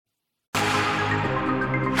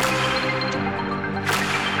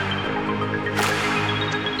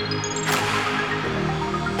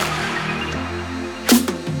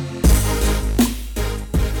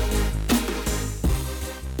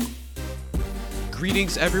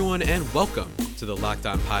Greetings, everyone, and welcome to the Locked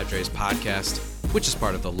On Padres podcast, which is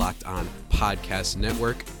part of the Locked On Podcast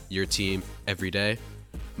Network, your team every day.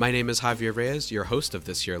 My name is Javier Reyes, your host of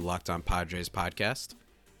this here Locked On Padres podcast.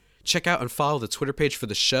 Check out and follow the Twitter page for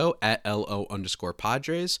the show at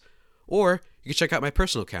LO_Padres, or you can check out my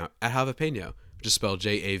personal account at Javapeno, which is spelled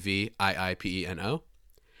Javiiipeno.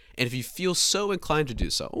 And if you feel so inclined to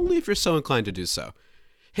do so, only if you're so inclined to do so,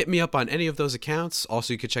 hit me up on any of those accounts.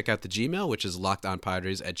 Also, you can check out the Gmail, which is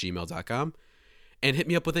lockedonpadres@gmail.com. And hit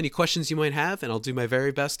me up with any questions you might have, and I'll do my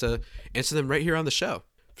very best to answer them right here on the show.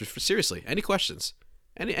 Seriously, any questions,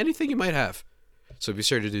 anything you might have. So be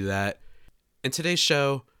sure to do that. In today's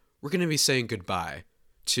show, we're going to be saying goodbye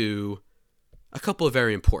to a couple of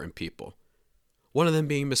very important people. One of them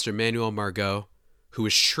being Mr. Manuel Margot, who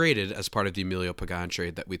was traded as part of the Emilio Pagan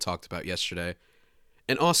trade that we talked about yesterday.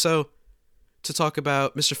 And also to talk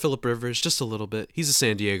about Mr. Philip Rivers just a little bit. He's a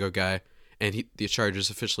San Diego guy, and the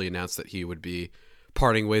Chargers officially announced that he would be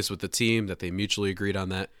parting ways with the team, that they mutually agreed on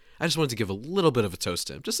that. I just wanted to give a little bit of a toast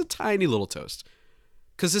to him, just a tiny little toast,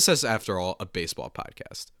 because this is, after all, a baseball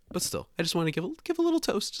podcast. But still, I just want to give a little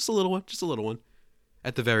toast, just a little one,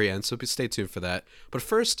 at the very end, so stay tuned for that. But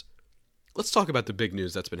first, let's talk about the big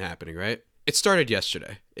news that's been happening, right? It started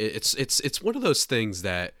yesterday. It's one of those things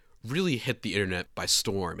that really hit the internet by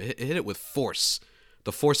storm. It hit it with force,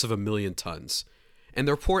 the force of 1,000,000 tons. And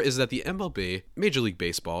the report is that the MLB, Major League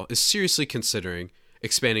Baseball, is seriously considering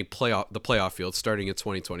expanding the playoff field starting in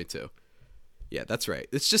 2022. Yeah, that's right.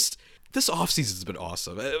 It's just, this offseason's been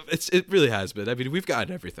awesome. It really has been. I mean, we've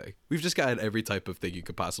gotten everything. We've just gotten every type of thing you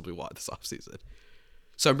could possibly want this offseason.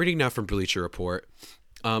 So I'm reading now from Bleacher Report.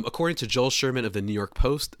 According to Joel Sherman of the New York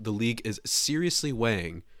Post, the league is seriously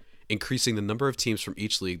weighing increasing the number of teams from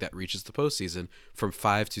each league that reaches the postseason from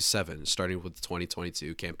 5 to 7, starting with the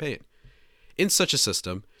 2022 campaign. In such a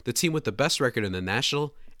system, the team with the best record in the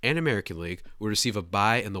National and American League would receive a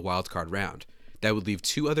bye in the wildcard round. That would leave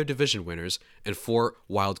 2 other division winners and 4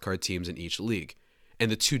 wildcard teams in each league. And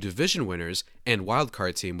the 2 division winners and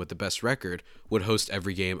wildcard team with the best record would host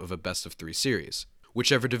every game of a best-of-3 series.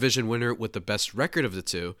 Whichever division winner with the best record of the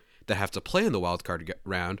 2 that have to play in the wildcard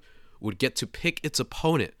round would get to pick its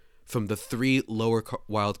opponent from the 3 lower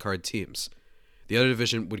wildcard teams. The other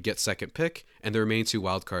division would get second pick, and the remaining 2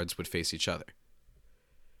 wildcards would face each other.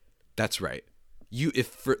 That's right.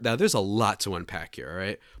 Now, there's a lot to unpack here, all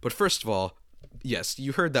right? But first of all, yes,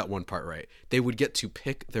 you heard that one part right. They would get to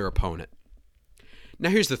pick their opponent. Now,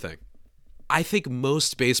 here's the thing. I think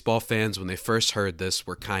most baseball fans, when they first heard this,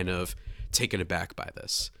 were kind of taken aback by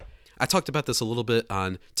this. I talked about this a little bit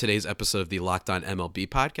on today's episode of the Locked On MLB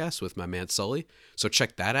podcast with my man Sully, so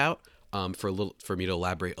check that out for me to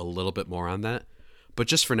elaborate a little bit more on that. But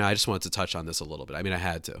just for now, I just wanted to touch on this a little bit. I mean, I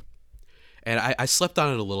had to. And I slept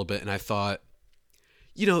on it a little bit, and I thought,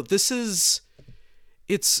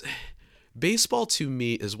 baseball to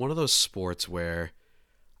me is one of those sports where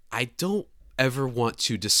I don't ever want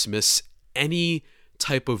to dismiss any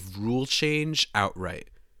type of rule change outright.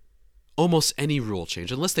 Almost any rule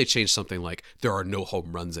change, unless they change something like there are no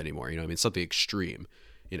home runs anymore, something extreme,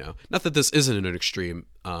 not that this isn't an extreme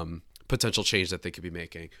potential change that they could be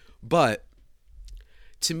making, but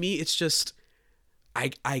to me, it's just,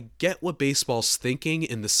 I get what baseball's thinking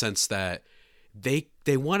in the sense that they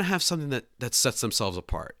want to have something that sets themselves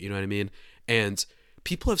apart, you know what I mean? And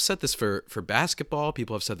people have said this for basketball,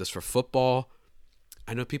 people have said this for football.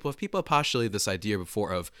 I know people have postulated this idea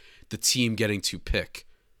before of the team getting to pick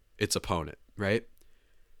its opponent, right?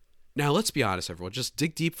 Now, let's be honest, everyone. Just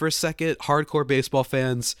dig deep for a second. Hardcore baseball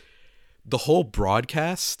fans, the whole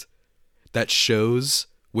broadcast that shows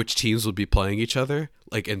which teams will be playing each other,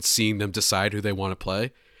 and seeing them decide who they want to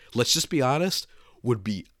play, let's just be honest, would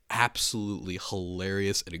be absolutely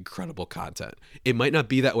hilarious and incredible content. It might not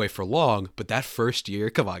be that way for long, but that first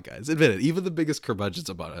year, come on, guys, admit it, even the biggest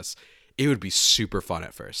curmudgeons about us, it would be super fun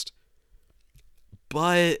at first.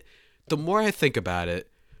 But the more I think about it,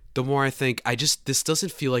 the more I think this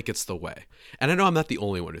doesn't feel like it's the way. And I know I'm not the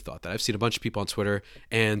only one who thought that. I've seen a bunch of people on Twitter,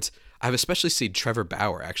 and I've especially seen Trevor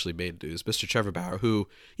Bauer actually made news. Mr. Trevor Bauer, who,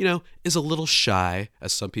 is a little shy,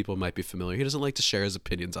 as some people might be familiar. He doesn't like to share his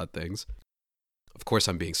opinions on things. Of course,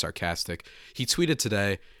 I'm being sarcastic. He tweeted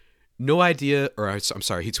today, he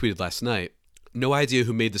tweeted last night, no idea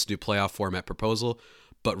who made this new playoff format proposal,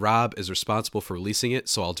 but Rob is responsible for releasing it,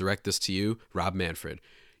 so I'll direct this to you, Rob Manfred.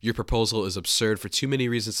 Your proposal is absurd for too many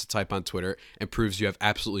reasons to type on Twitter and proves you have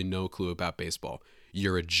absolutely no clue about baseball.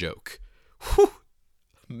 You're a joke. Whew.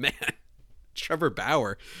 Man, Trevor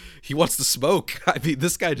Bauer, he wants to smoke. I mean,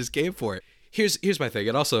 this guy just came for it. Here's my thing,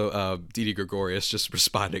 and also Didi Gregorius just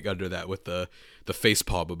responding under that with the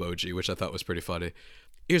facepalm emoji, which I thought was pretty funny.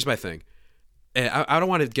 Here's my thing. And I don't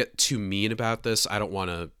want to get too mean about this. I don't want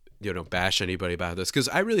to bash anybody about this, because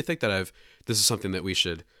I really think that this is something that we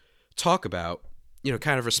should talk about,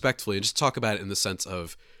 kind of respectfully, and just talk about it in the sense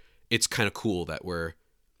of it's kind of cool that we're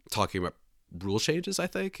talking about rule changes. I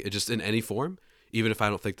think it just in any form, even if I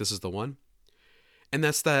don't think this is the one. And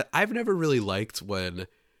that's that I've never really liked when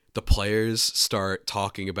the players start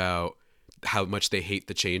talking about how much they hate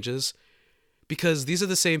the changes, because these are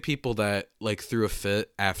the same people that like threw a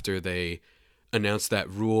fit after they announced that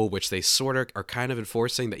rule, which they sort of are kind of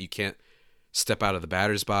enforcing, that you can't step out of the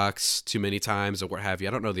batter's box too many times or what have you.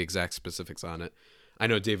 I don't know the exact specifics on it. I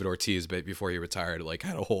know David Ortiz, but before he retired, like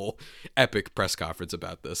had a whole epic press conference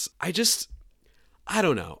about this. I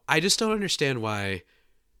don't know. I just don't understand why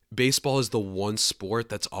baseball is the one sport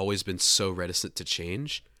that's always been so reticent to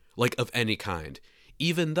change, like of any kind.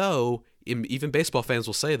 Even though, even baseball fans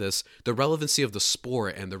will say this, the relevancy of the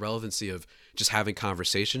sport and the relevancy of just having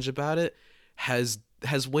conversations about it has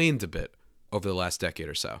waned a bit over the last decade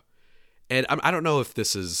or so. And I don't know if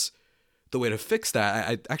this is the way to fix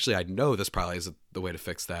that. I know this probably isn't the way to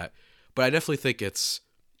fix that, but I definitely think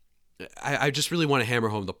I just really want to hammer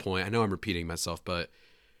home the point. I know I'm repeating myself, but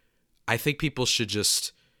I think people should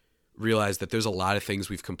just realize that there's a lot of things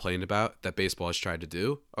we've complained about that baseball has tried to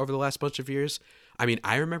do over the last bunch of years. I mean,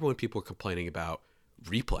 I remember when people were complaining about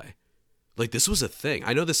replay. Like, this was a thing.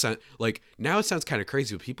 I know this sound, like, now it sounds kind of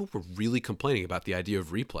crazy, but people were really complaining about the idea of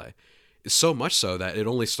replay. So much so that it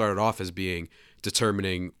only started off as being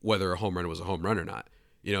determining whether a home run was a home run or not.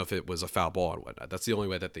 If it was a foul ball and whatnot. That's the only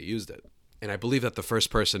way that they used it. And I believe that the first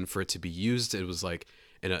person for it to be used, it was like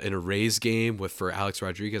in a Rays game for Alex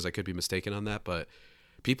Rodriguez. I could be mistaken on that, but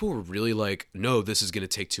people were really like, no, this is going to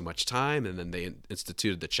take too much time. And then they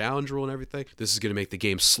instituted the challenge rule and everything. This is going to make the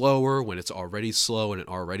game slower when it's already slow and it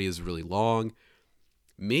already is really long.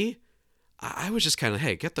 Me, I was just kind of,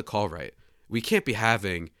 hey, get the call right. We can't be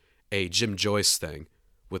having a Jim Joyce thing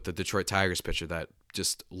with the Detroit Tigers pitcher that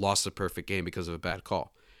just lost a perfect game because of a bad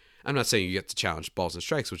call. I'm not saying you get to challenge balls and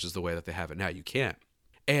strikes, which is the way that they have it now. You can't.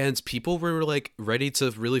 And people were like ready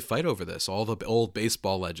to really fight over this. All the old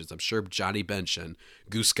baseball legends. I'm sure Johnny Bench and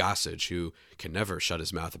Goose Gossage, who can never shut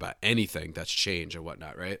his mouth about anything that's changed and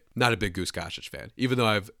whatnot, right? Not a big Goose Gossage fan. Even though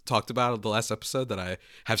I've talked about in the last episode that I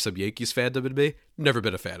have some Yankees fandom in me, never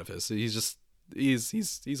been a fan of his.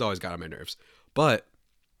 He's always got on my nerves. But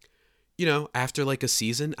after like a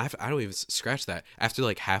season, I don't even scratch that. After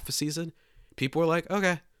like half a season, people were like,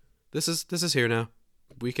 okay, this is here now.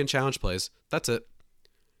 We can challenge plays. That's it.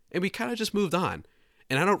 And we kind of just moved on.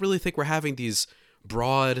 And I don't really think we're having these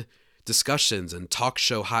broad discussions and talk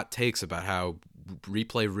show hot takes about how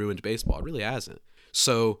replay ruined baseball. It really hasn't.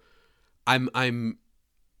 So I'm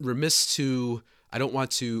remiss I don't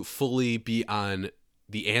want to fully be on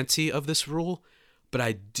the ante of this rule, but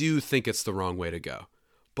I do think it's the wrong way to go.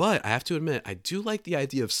 But I have to admit, I do like the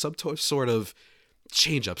idea of some sort of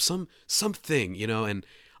change up, something, and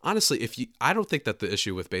honestly, I don't think that the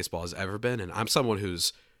issue with baseball has ever been, and I'm someone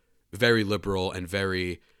who's very liberal and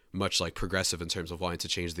very much like progressive in terms of wanting to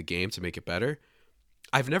change the game to make it better.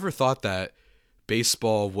 I've never thought that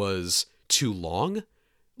baseball was too long,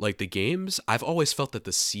 like the games. I've always felt that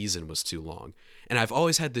the season was too long. And I've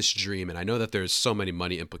always had this dream, and I know that there's so many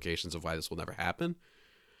money implications of why this will never happen,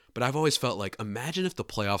 but I've always felt like, imagine if the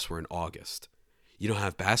playoffs were in August. You don't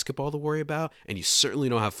have basketball to worry about, and you certainly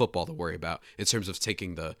don't have football to worry about in terms of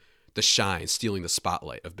taking the shine, stealing the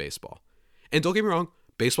spotlight of baseball. And don't get me wrong,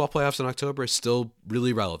 baseball playoffs in October is still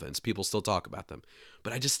really relevant. People still talk about them.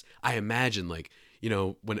 But I imagine like,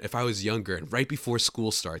 if I was younger and right before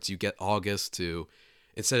school starts, you get August to,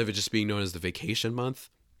 instead of it just being known as the vacation month,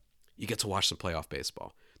 you get to watch some playoff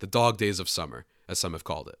baseball. The dog days of summer, as some have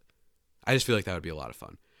called it. I just feel like that would be a lot of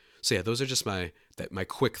fun. So yeah, those are just my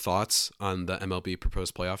quick thoughts on the MLB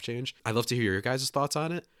proposed playoff change. I'd love to hear your guys' thoughts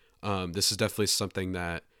on it. This is definitely something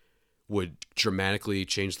that would dramatically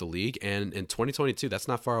change the league, and in 2022, that's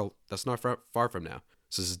not far from now.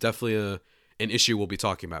 So this is definitely an issue we'll be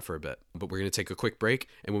talking about for a bit. But we're going to take a quick break,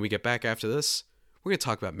 and when we get back after this, we're going to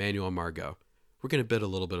talk about Manuel Margot. We're going to bid a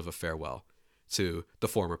little bit of a farewell to the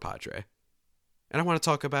former Padre, and I want to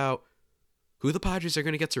talk about who the Padres are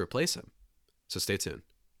going to get to replace him. So stay tuned.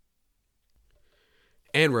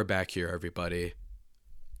 And we're back here, everybody,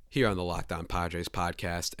 here on the Locked On Padres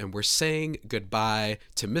podcast, and we're saying goodbye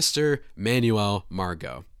to Mr. Manuel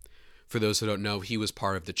Margot. For those who don't know, he was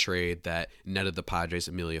part of the trade that netted the Padres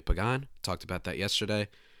Emilio Pagan. Talked about that yesterday.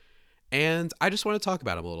 And I just want to talk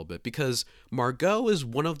about him a little bit because Margot is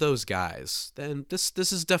one of those guys. And this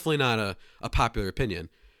is definitely not a popular opinion.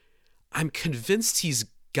 I'm convinced he's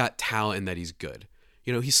got talent and that he's good.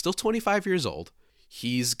 You know, he's still 25 years old.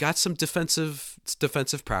 He's got some defensive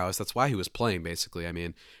prowess. That's why he was playing, basically. I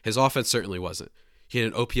mean, his offense certainly wasn't. He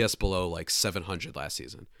had an OPS below like 700 last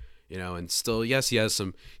season. You know, and still, yes,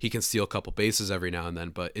 he can steal a couple bases every now and then,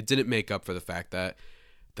 but it didn't make up for the fact that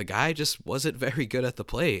the guy just wasn't very good at the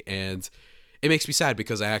plate. And it makes me sad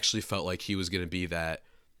because I actually felt like he was going to be that,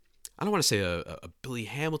 I don't want to say a Billy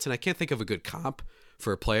Hamilton. I can't think of a good comp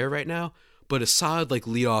for a player right now, but a solid like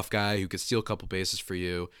leadoff guy who could steal a couple bases for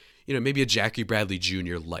you. You know, maybe a Jackie Bradley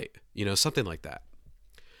Jr. light, you know, something like that.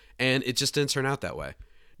 And it just didn't turn out that way.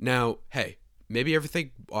 Now, hey, maybe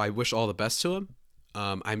I wish all the best to him.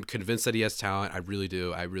 I'm convinced that he has talent. I really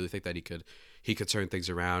do. I really think that he could turn things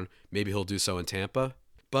around. Maybe he'll do so in Tampa.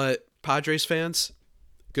 But Padres fans,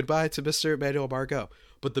 goodbye to Mr. Manuel Margot.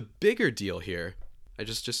 But the bigger deal here, I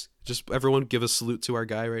just everyone give a salute to our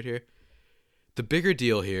guy right here. The bigger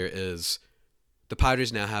deal here is the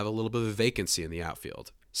Padres now have a little bit of a vacancy in the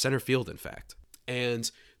outfield. Center field, in fact. And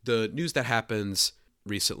the news that happens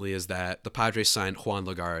recently is that the Padres signed Juan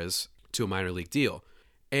Lagares to a minor league deal.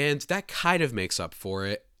 And that kind of makes up for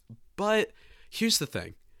it. But here's the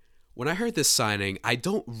thing. When I heard this signing, I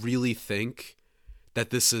don't really think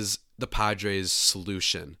that this is the Padres'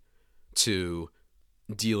 solution to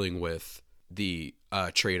dealing with the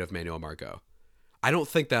trade of Manuel Margot. I don't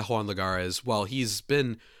think that Juan Lagares, while he's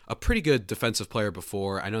been a pretty good defensive player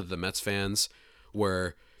before, I know that the Mets fans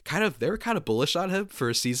were kind of bullish on him for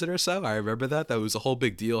a season or so. I remember that was a whole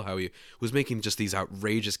big deal how he was making just these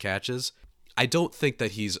outrageous catches. I don't think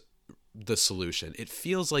that he's the solution. It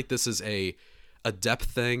feels like this is a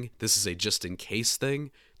depth thing. This is a just in case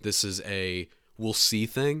thing. This is a we'll see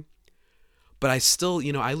thing. But I still,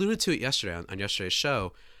 you know, I alluded to it yesterday on yesterday's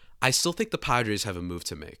show. I still think the Padres have a move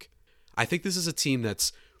to make. I think this is a team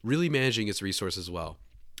that's really managing its resources well.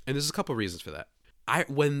 And there's a couple reasons for that.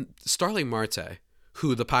 When Starling Marte,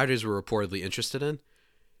 who the Padres were reportedly interested in,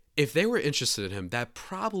 if they were interested in him, that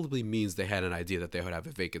probably means they had an idea that they would have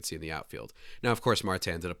a vacancy in the outfield. Now, of course, Marte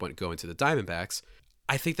ended up going to the Diamondbacks.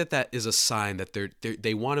 I think that is a sign that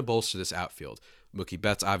they want to bolster this outfield. Mookie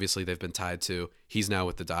Betts, obviously, they've been tied to. He's now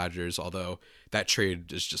with the Dodgers, although that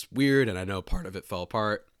trade is just weird, and I know part of it fell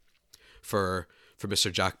apart for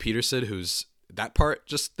Mr. Jock Peterson, who's that part,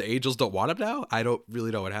 just the Angels don't want him now. I don't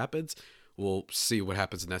really know what happens. We'll see what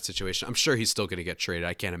happens in that situation. I'm sure he's still going to get traded.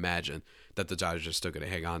 I can't imagine that the Dodgers are still going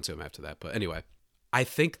to hang on to him after that. But anyway, I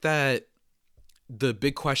think that the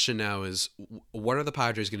big question now is, what are the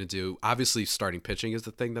Padres going to do? Obviously, starting pitching is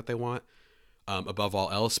the thing that they want above all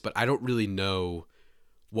else, but I don't really know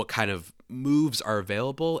what kind of moves are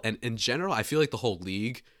available. And in general, I feel like the whole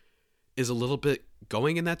league is a little bit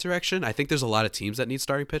going in that direction. I think there's a lot of teams that need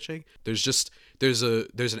starting pitching. There's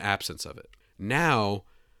an absence of it. Now,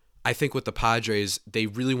 I think with the Padres, they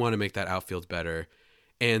really want to make that outfield better.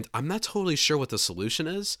 And I'm not totally sure what the solution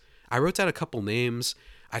is. I wrote down a couple names.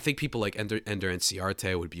 I think people like Ender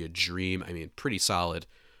Inciarte would be a dream. I mean, pretty solid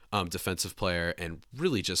defensive player and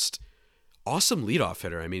really just awesome leadoff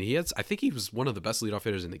hitter. I mean, I think he was one of the best leadoff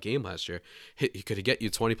hitters in the game last year. He could get you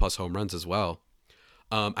 20 plus home runs as well.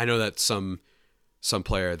 I know that some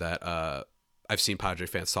player that I've seen Padre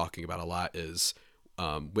fans talking about a lot is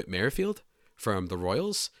Whit Merrifield from the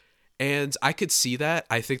Royals. And I could see that.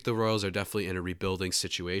 I think the Royals are definitely in a rebuilding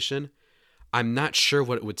situation. I'm not sure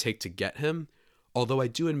what it would take to get him, although I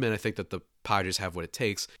do admit I think that the Padres have what it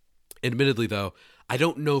takes. Admittedly, though, I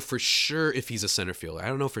don't know for sure if he's a center fielder. I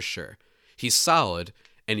don't know for sure. He's solid,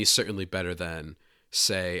 and he's certainly better than,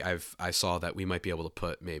 say, I saw that we might be able to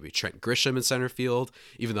put maybe Trent Grisham in center field,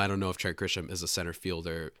 even though I don't know if Trent Grisham is a center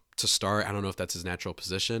fielder to start. I don't know if that's his natural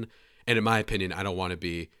position. And in my opinion, I don't want to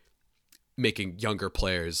be making younger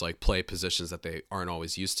players like play positions that they aren't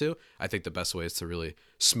always used to. I think the best way is to really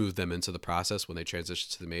smooth them into the process when they transition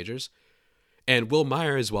to the majors. And Will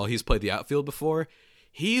Myers, while he's played the outfield before,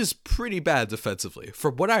 he's pretty bad defensively.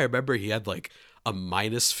 From what I remember, he had like a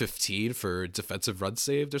 -15 for defensive runs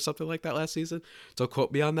saved or something like that last season. Don't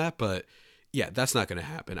quote me on that, but yeah, that's not going to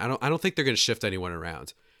happen. I don't think they're going to shift anyone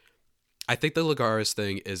around. I think the Lagares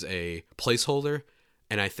thing is a placeholder,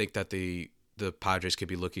 and I think that the Padres could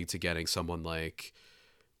be looking to getting someone like,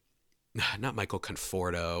 not Michael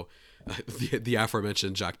Conforto. The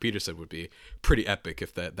aforementioned Jock Peterson would be pretty epic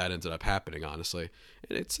if that ended up happening, honestly.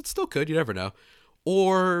 And it still could, you never know.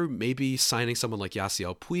 Or maybe signing someone like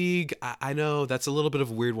Yasiel Puig. I know that's a little bit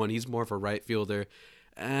of a weird one. He's more of a right fielder.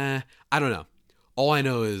 I don't know. All I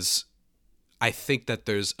know is I think that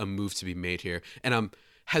there's a move to be made here. And I'm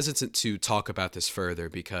hesitant to talk about this further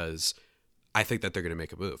because I think that they're going to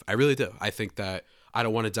make a move. I really do. I think that I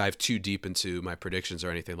don't want to dive too deep into my predictions or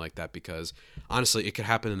anything like that because honestly, it could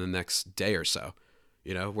happen in the next day or so.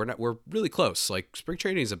 We're really close. Like spring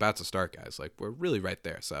training is about to start, guys. Like we're really right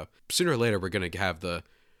there. So sooner or later, we're going to have the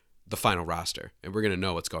final roster and we're going to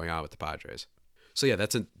know what's going on with the Padres. So yeah,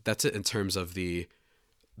 that's it in terms of the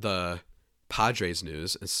Padres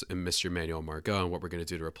news and Mr. Manuel Margot and what we're going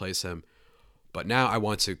to do to replace him. But now I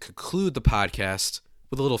want to conclude the podcast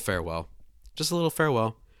with a little farewell. Just a little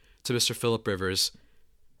farewell to Mr. Philip Rivers.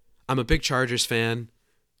 I'm a big Chargers fan.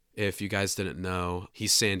 If you guys didn't know,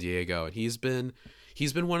 he's San Diego, and he's been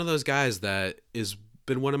one of those guys that is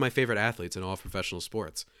been one of my favorite athletes in all professional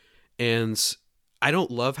sports. And I don't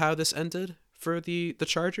love how this ended for the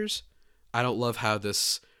Chargers. I don't love how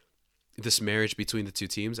this marriage between the two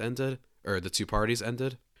teams ended, or the two parties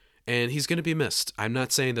ended. And he's going to be missed. I'm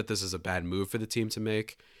not saying that this is a bad move for the team to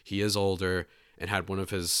make. He is older and had one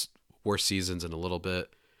of his worst seasons in a little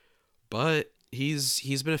bit. But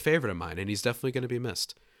he's been a favorite of mine, and he's definitely going to be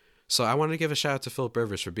missed. So I want to give a shout out to Philip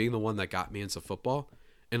Rivers for being the one that got me into football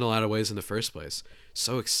in a lot of ways in the first place.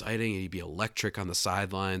 So exciting, and he'd be electric on the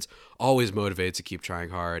sidelines, always motivated to keep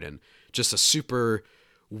trying hard, and just a super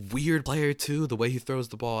weird player too, the way he throws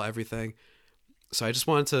the ball, everything. So I just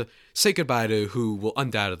wanted to say goodbye to who will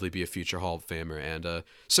undoubtedly be a future Hall of Famer and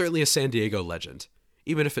certainly a San Diego legend,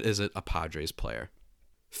 even if it isn't a Padres player.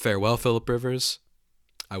 Farewell, Philip Rivers.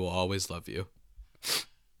 I will always love you.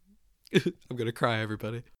 I'm going to cry,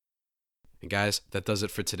 everybody. And guys, that does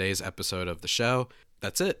it for today's episode of the show.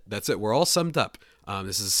 That's it. We're all summed up.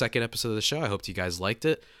 This is the second episode of the show. I hope you guys liked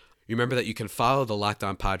it. Remember that you can follow the Locked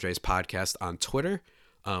On Padres podcast on Twitter,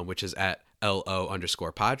 which is at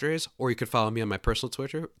LO_Padres, or you could follow me on my personal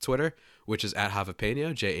Twitter, which is at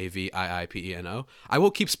Javipeno, JAVIIPENO. I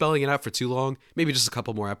won't keep spelling it out for too long, maybe just a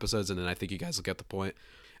couple more episodes, and then I think you guys will get the point.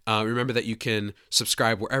 Remember that you can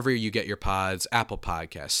subscribe wherever you get your pods, Apple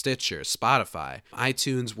Podcasts, Stitcher, Spotify,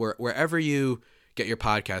 iTunes, wherever you get your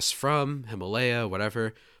podcasts from, Himalaya,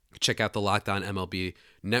 whatever. Check out the Locked On MLB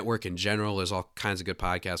network in general. There's all kinds of good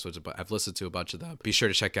podcasts, which I've listened to a bunch of them. Be sure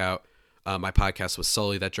to check out my podcast with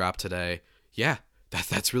Sully that dropped today. Yeah,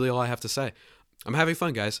 that's really all I have to say. I'm having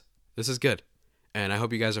fun, guys. This is good. And I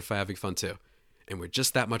hope you guys are having fun too. And we're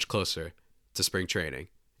just that much closer to spring training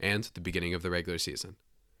and the beginning of the regular season.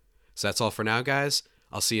 So that's all for now, guys.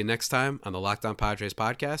 I'll see you next time on the Locked On Padres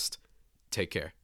podcast. Take care.